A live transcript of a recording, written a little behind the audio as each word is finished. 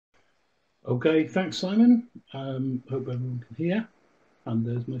Okay, thanks, Simon. Hope everyone can hear. And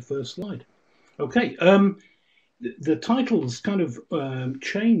there's my first slide. Okay, the title's kind of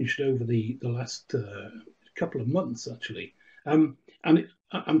changed over the last couple of months, actually.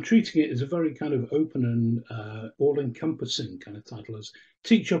 I'm treating it as a very kind of open and all-encompassing kind of title as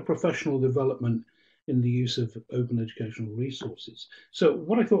Teacher Professional Development in the Use of Open Educational Resources. So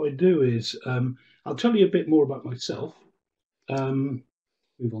what I thought I'd do is I'll tell you a bit more about myself. Um,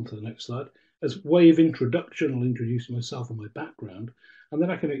 Move on to the next slide. As way of introduction, I'll introduce myself and my background, and then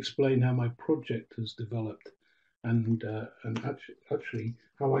I can explain how my project has developed and actually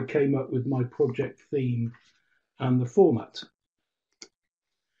how I came up with my project theme and the format.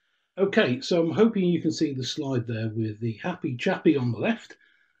 Okay, so I'm hoping you can see the slide there with the happy chappy on the left.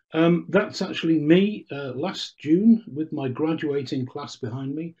 That's actually me last June with my graduating class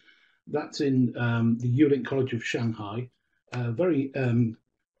behind me. That's in the Yulin College of Shanghai, very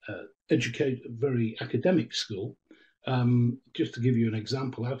very academic school. Just to give you an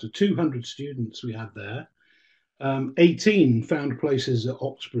example, out of 200 students we had there, 18 found places at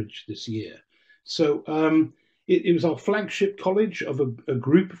Oxbridge this year. So it was our flagship college of a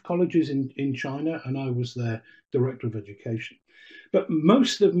group of colleges in China, and I was their director of education. But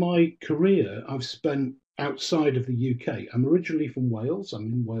most of my career I've spent outside of the UK. I'm originally from Wales. I'm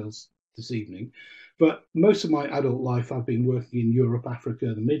in Wales this evening. But most of my adult life, I've been working in Europe,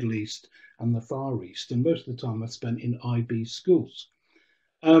 Africa, the Middle East, and the Far East. And most of the time, I've spent in IB schools.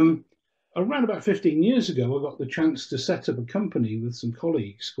 Um, Around about 15 years ago, I got the chance to set up a company with some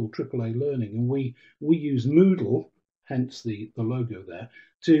colleagues called AAA Learning, and we use Moodle, hence the logo there,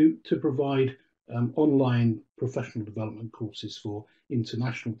 to provide online professional development courses for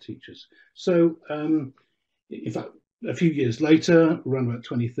international teachers. So, in fact, a few years later, around about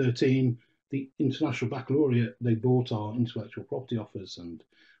 2013, the International Baccalaureate, they bought our intellectual property offers, and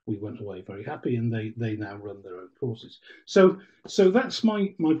we went away very happy, and they now run their own courses. So that's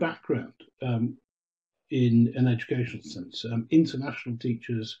my background in an educational sense, international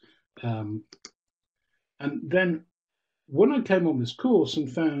teachers, um, and then when I came on this course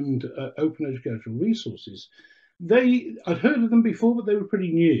and found open educational resources, I'd heard of them before, but they were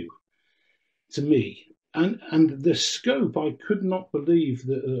pretty new to me. And the scope, I could not believe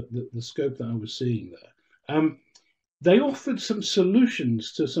the scope that I was seeing there. They offered some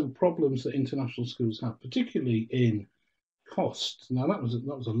solutions to some problems that international schools have, particularly in cost. Now that was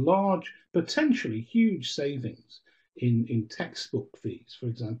a large, potentially huge savings in textbook fees, for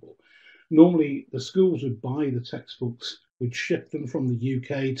example. Normally, the schools would buy the textbooks, would ship them from the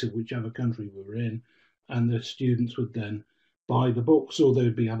UK to whichever country we were in, and the students would then buy the books, or they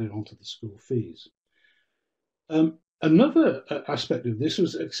would be added onto the school fees. Another aspect of this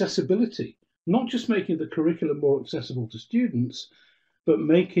was accessibility, not just making the curriculum more accessible to students, but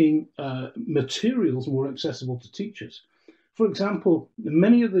making materials more accessible to teachers. For example,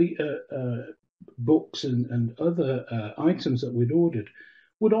 many of the books and other items that we'd ordered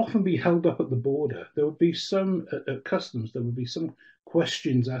would often be held up at the border. There would be some at customs, there would be some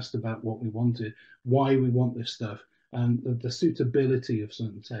questions asked about what we wanted, why we want this stuff, and the suitability of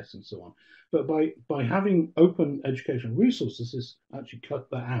certain tests and so on. But by having open educational resources, this actually cut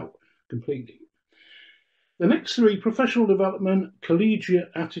that out completely. The next three, professional development,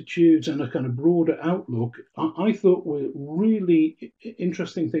 collegiate attitudes, and a kind of broader outlook, I thought were really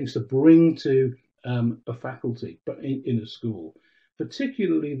interesting things to bring to a faculty, but in a school,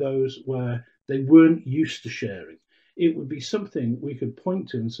 particularly those where they weren't used to sharing. It would be something we could point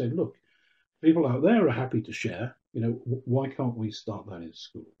to and say, look, people out there are happy to share. Why can't we start that in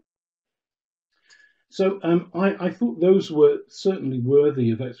school? So I thought those were certainly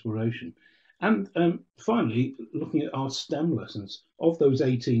worthy of exploration. And finally, looking at our STEM lessons, of those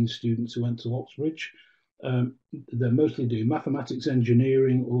 18 students who went to Oxbridge, they're mostly doing mathematics,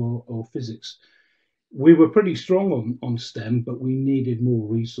 engineering, or physics. We were pretty strong on STEM, but we needed more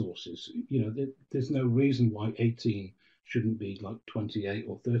resources. There's no reason why 18 shouldn't be like 28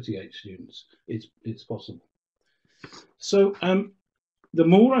 or 38 students. It's possible. So the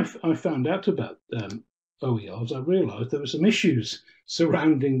more I found out about OERs, I realised there were some issues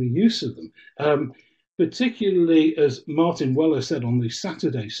surrounding the use of them, particularly as Martin Weller said on the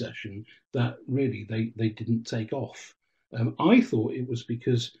Saturday session, that really they didn't take off. I thought it was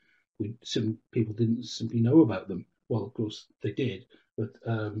because some people didn't simply know about them. Well, of course they did, but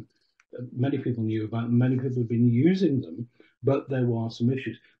many people knew about them, many people have been using them, but there were some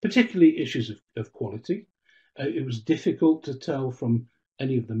issues, particularly issues of quality. It was difficult to tell from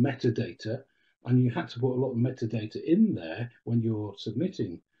any of the metadata, and you had to put a lot of metadata in there when you're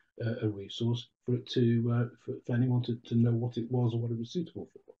submitting a resource for it to for anyone to know what it was or what it was suitable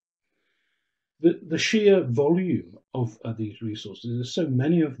for. the sheer volume of these resources, there's so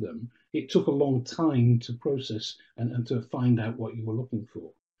many of them, it took a long time to process and to find out what you were looking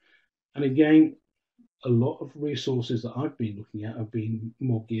for. And again, a lot of resources that I've been looking at have been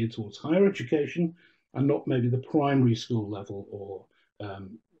more geared towards higher education and not maybe the primary school level or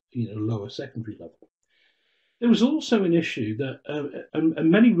lower secondary level. There was also an issue that,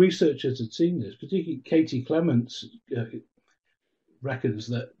 and many researchers had seen this, particularly Katie Clements reckons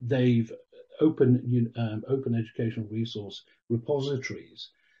that they've open educational resource repositories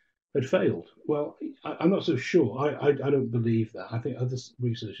had failed. Well, I'm not so sure. I don't believe that. I think other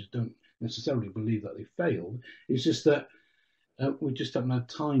researchers don't necessarily believe that they failed. It's just that we just haven't had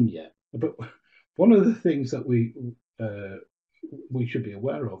time yet. But one of the things that we should be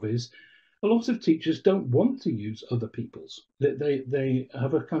aware of is a lot of teachers don't want to use other people's. They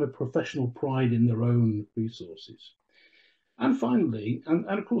have a kind of professional pride in their own resources. And finally, and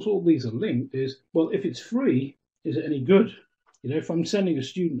of course all these are linked, is, well, if it's free, is it any good? If I'm sending a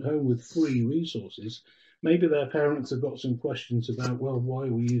student home with free resources, maybe their parents have got some questions about, well, why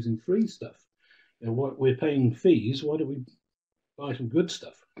are we using free stuff? What we're paying fees, why don't we buy some good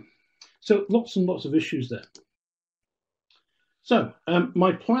stuff? So lots and lots of issues there. So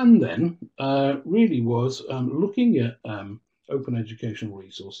my plan then really was looking at open educational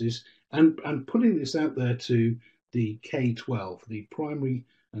resources and putting this out there to the K-12, the primary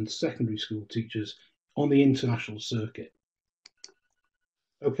and secondary school teachers on the international circuit.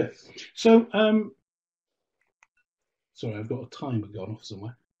 Okay, so sorry, I've got a timer gone off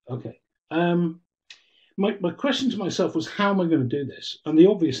somewhere. Okay, my question to myself was, how am I going to do this? And the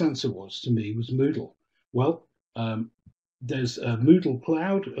obvious answer was Moodle. Well, there's a Moodle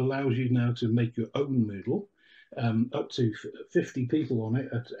Cloud, allows you now to make your own Moodle, up to 50 people on it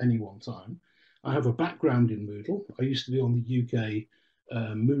at any one time. I have a background in Moodle. I used to be on the UK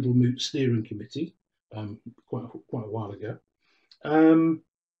Moodle Moot Steering Committee quite a while ago. And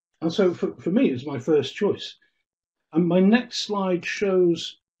so for me, it was my first choice. And my next slide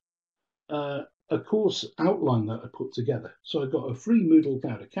shows a course outline that I put together. So I got a free Moodle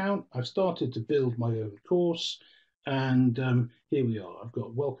Cloud account. I've started to build my own course. And here we are. I've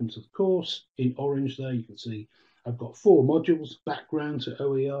got welcome to the course in orange there. You can see I've got 4 modules: background to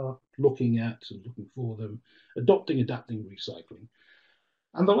OER, looking at and looking for them, adopting, adapting, recycling.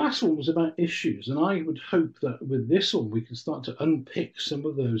 And the last one was about issues. And I would hope that with this one, we can start to unpick some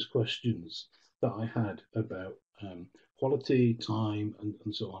of those questions that I had about quality, time, and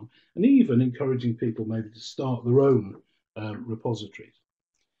so on, and even encouraging people maybe to start their own repositories.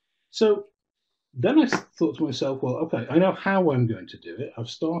 So then I thought to myself, well, okay, I know how I'm going to do it. I've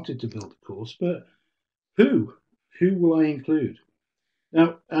started to build a course, but who will I include?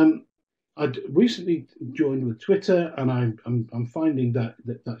 Now, I'd recently joined with Twitter, and I'm finding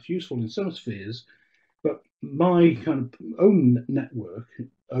that's useful in some spheres, but my kind of own network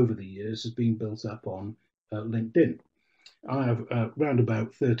over the years has been built up on LinkedIn. I have around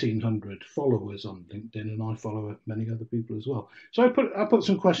about 1,300 followers on LinkedIn, and I follow many other people as well. So I put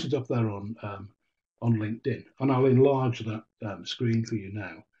some questions up there on LinkedIn, and I'll enlarge that screen for you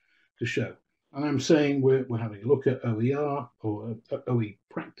now to show. And I'm saying we're having a look at OER or OE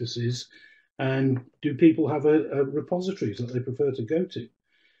practices, and do people have a repositories that they prefer to go to?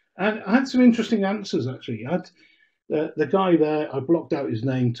 And I had some interesting answers, actually. I had the guy there, I blocked out his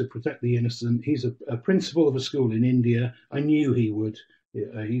name to protect the innocent. He's a principal of a school in India. I knew he would.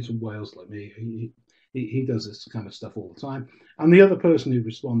 He's from Wales like me. He does this kind of stuff all the time. And the other person who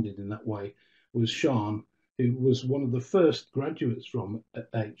responded in that way was Sean, who was one of the first graduates from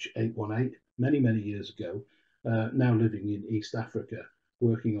H818 many years ago, now living in East Africa,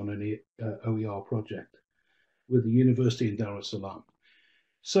 working on an OER project with the university in Dar es Salaam.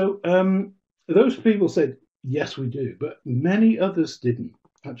 So those people said, yes, we do, but many others didn't,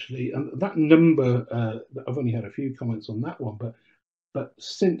 actually. And that number, I've only had a few comments on that one, but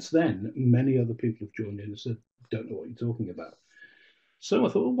since then, many other people have joined in and said, don't know what you're talking about. So I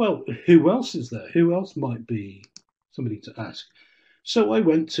thought, well, who else is there? Who else might be somebody to ask? So I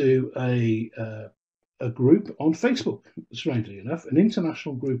went to a group on Facebook, strangely enough, an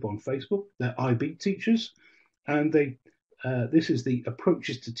international group on Facebook. They're IB teachers, and this is the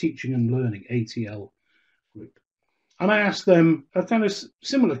Approaches to Teaching and Learning, ATL group. And I asked them a kind of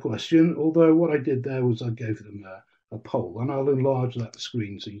similar question, although what I did there was I gave them a poll, and I'll enlarge that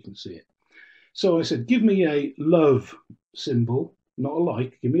screen so you can see it. So I said, give me a love symbol, not a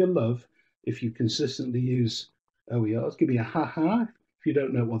like, give me a love if you consistently use OERs. Give me a haha if you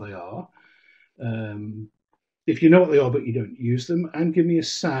don't know what they are. If you know what they are but you don't use them, and give me a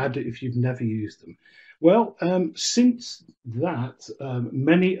sad if you've never used them. Well, since that,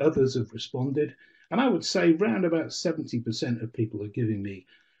 many others have responded, and I would say round about 70% of people are giving me,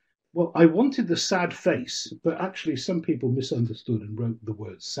 well, I wanted the sad face, but actually some people misunderstood and wrote the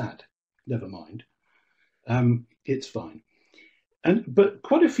word sad. Never mind. It's fine. But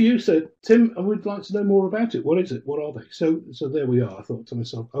quite a few said, Tim, I would like to know more about it. What is it? What are they? So there we are. I thought to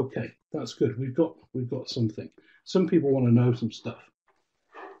myself, okay, that's good. We've got something. Some people want to know some stuff.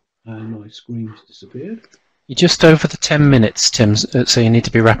 And my screen's disappeared. You're just over the 10 minutes, Tim, so you need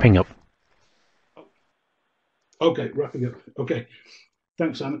to be wrapping up. Okay, wrapping up. Okay,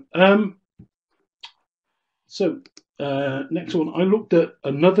 thanks, Simon. Next one, I looked at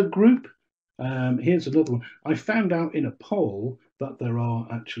another group. Here's another one. I found out in a poll that there are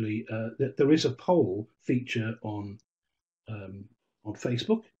actually that there is a poll feature on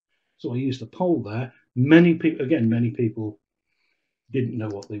Facebook. So I used the poll there. Many people didn't know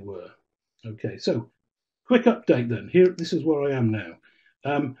what they were. Okay, so quick update then. This is where I am now.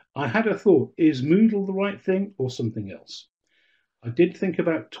 I had a thought: is Moodle the right thing or something else? I did think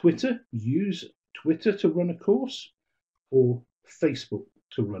about Twitter. Use Twitter to run a course, or Facebook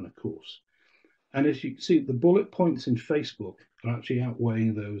to run a course. And as you can see, the bullet points in Facebook are actually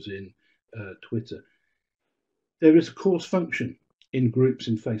outweighing those in Twitter. There is a course function in groups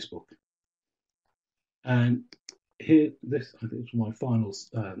in Facebook. And here, I think it's my final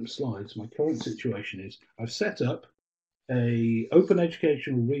slides. My current situation is I've set up a open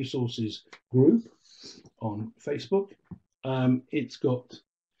educational resources group on Facebook. It's got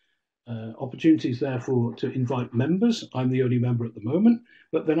opportunities there to invite members. I'm the only member at the moment,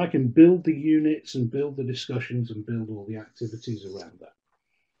 but then I can build the units and build the discussions and build all the activities around that.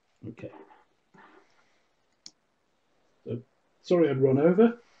 Okay. So, sorry I'd run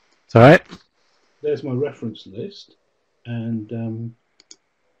over. It's all right. There's my reference list. And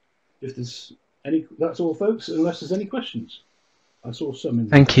if there's any, that's all, folks, unless there's any questions. I saw some in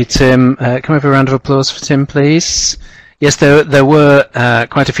Thank you, Tim. Can we have a round of applause for Tim, please? Yes, there were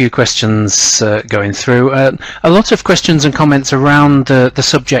quite a few questions going through. A lot of questions and comments around the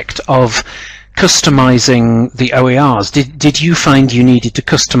subject of customizing the OERs. Did you find you needed to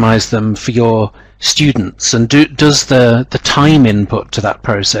customize them for your students? And does the time input to that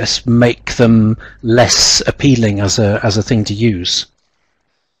process make them less appealing as a thing to use?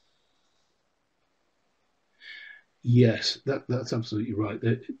 Yes, that's absolutely right.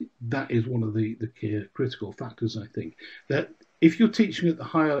 That is one of the key critical factors, I think. That if you're teaching at the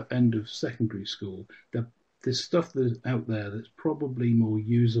higher end of secondary school, there's stuff that's out there that's probably more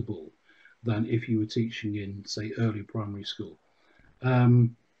usable than if you were teaching in, say, early primary school.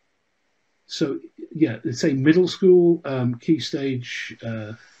 So, yeah, let's say middle school, key stage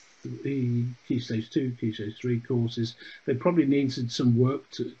 2, key stage 3 courses, they probably needed some work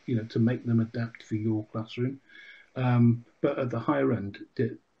to make them adapt for your classroom. But at the higher end,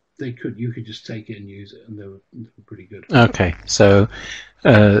 you could just take it and use it, and they were pretty good. Okay, so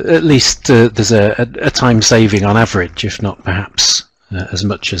at least there's a time saving on average, if not perhaps as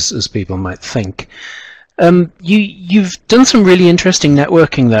much as people might think. You've done some really interesting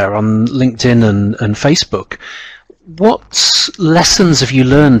networking there on LinkedIn and Facebook. What lessons have you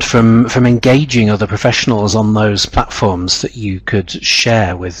learned from engaging other professionals on those platforms that you could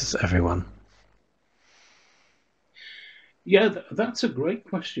share with everyone? Yeah, that's a great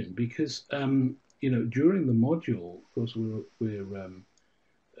question, because during the module, of course, we're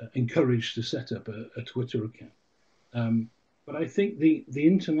encouraged to set up a Twitter account. But I think the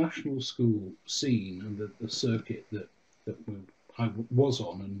international school scene and the circuit that I was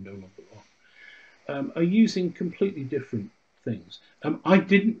on and no longer on are using completely different things. I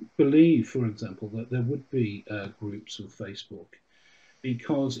didn't believe, for example, that there would be groups of Facebook,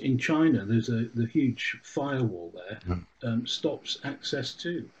 because in China there's the huge firewall there, stops access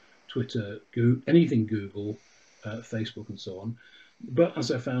to Twitter, anything Google, Facebook, and so on. But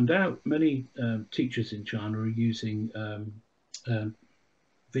as I found out, many teachers in China are using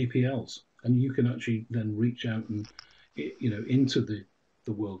VPLs, and you can actually then reach out and into the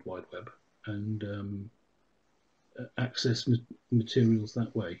World Wide Web and access materials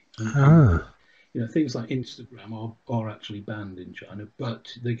that way. And, things like Instagram are actually banned in China, but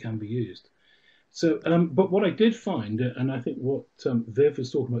they can be used. So, but what I did find, and I think what Viv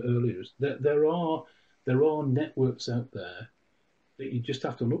was talking about earlier, is that there are networks out there that you just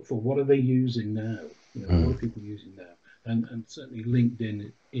have to look for. What are they using now? What are people using now? And certainly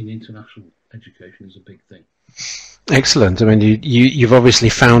LinkedIn in international education is a big thing. Excellent. I mean, you've obviously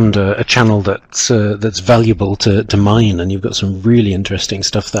found a channel that's valuable to mine, and you've got some really interesting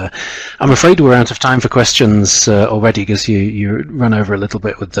stuff there. I'm afraid we're out of time for questions already, because you run over a little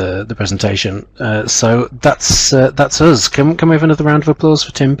bit with the presentation. So that's us. Can we have another round of applause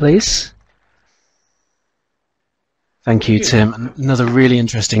for Tim, please? Thank you, Tim. Another really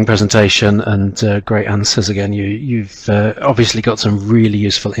interesting presentation and great answers again. You've obviously got some really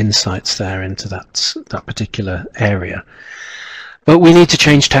useful insights there into that particular area. But we need to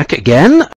change tack again.